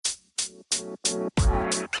Brought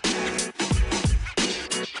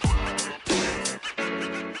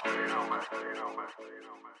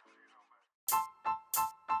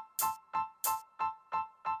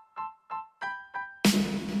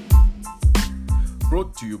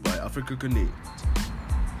to you by Africa Connect.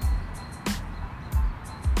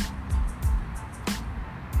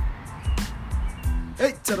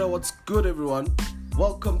 Hey, Tada, what's good, everyone?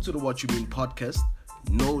 Welcome to the What You Mean podcast.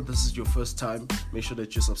 No, this is your first time. Make sure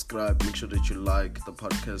that you subscribe. Make sure that you like the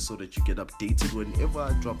podcast so that you get updated whenever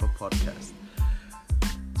I drop a podcast.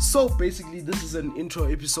 So basically, this is an intro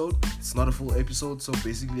episode. It's not a full episode. So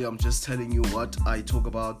basically, I'm just telling you what I talk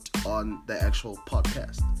about on the actual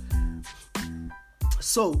podcast.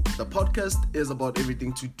 So the podcast is about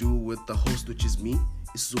everything to do with the host, which is me.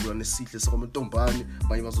 So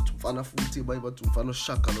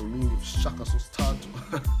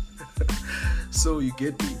you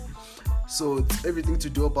get me. So it's everything to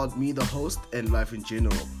do about me, the host, and life in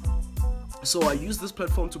general. So I use this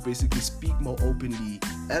platform to basically speak more openly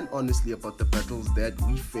and honestly about the battles that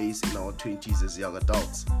we face in our 20s as young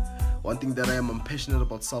adults. One thing that I'm passionate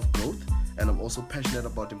about self-growth, and I'm also passionate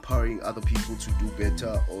about empowering other people to do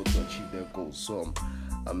better or to achieve their goals. So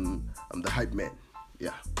I'm the hype man.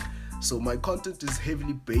 Yeah. So my content is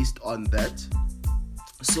heavily based on that.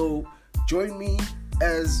 So join me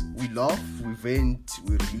as we laugh, we vent,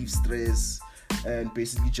 we relieve stress, and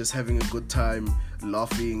basically just having a good time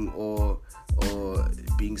laughing or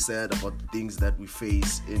being sad about the things that we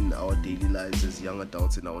face in our daily lives as young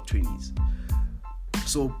adults in our 20s.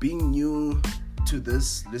 So being new to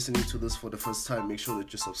this, listening to this for the first time, make sure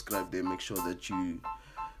that you subscribe there. Make sure that you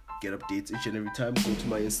get updates each and every time. Go to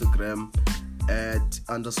my Instagram at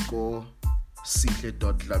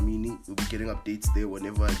 _sihle.dlamini. We'll be getting updates there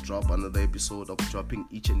whenever I drop another episode. I'll be dropping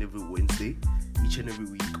each and every Wednesday. Each and every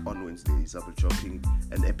week on Wednesdays, I'll be dropping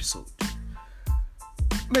an episode.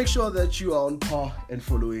 Make sure that you are on par and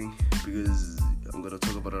following, because I'm going to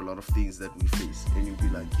talk about a lot of things that we face. And you'll be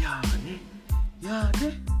like, yeah.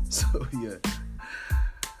 So, yeah.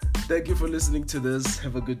 Thank you for listening to this.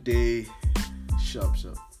 Have a good day. Sharp.